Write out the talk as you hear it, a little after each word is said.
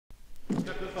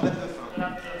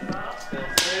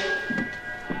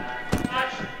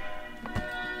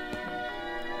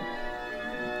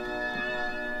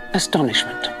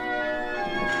Astonishment.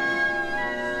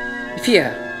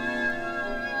 Fear.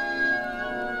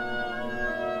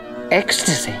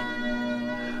 Ecstasy.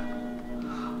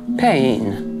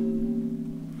 Pain.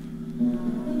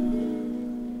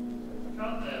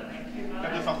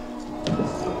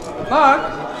 Marc,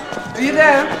 are you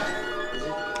there?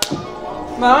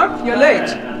 Marc, you're late.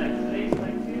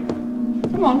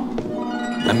 Come on.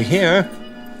 I'm here.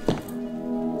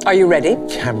 Are you ready?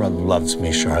 Camera loves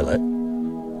me, Charlotte.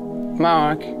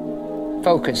 Marc,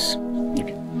 focus.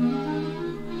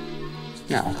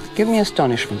 Now, give me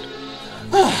astonishment.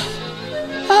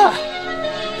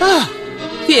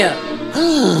 Fear.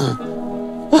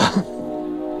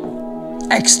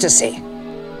 Ecstasy.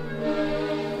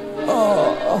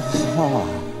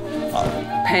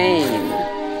 Pain.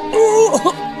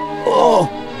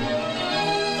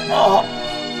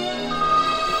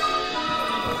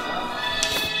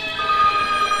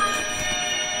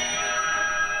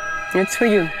 It's for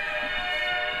you.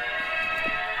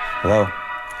 Hello?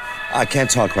 I can't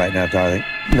talk right now, darling.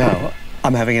 No,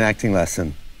 I'm having an acting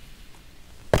lesson.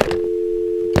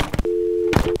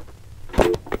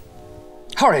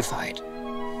 Horrified.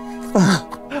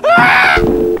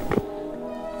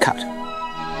 Cut.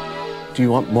 Do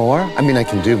you want more? I mean, I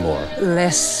can do more.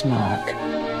 Less, Marc.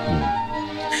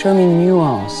 Show me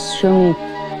nuance. Show me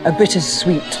a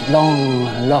bittersweet,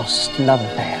 long-lost love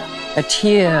affair. A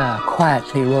tear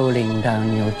quietly rolling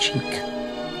down your cheek.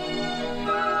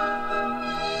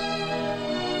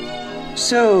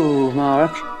 So,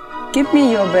 Marc, give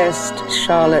me your best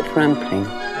Charlotte Rampling.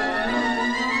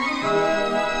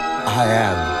 I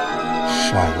am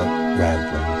Charlotte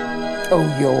Rampling. Oh,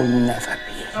 you'll never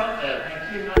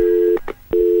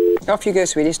be. Off you go,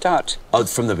 sweetie. Start. Oh,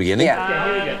 from the beginning? Yeah. Okay,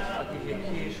 here we go. I'll give you a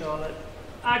cue, Charlotte.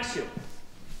 Action.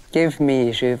 Give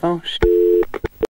me Givenchy.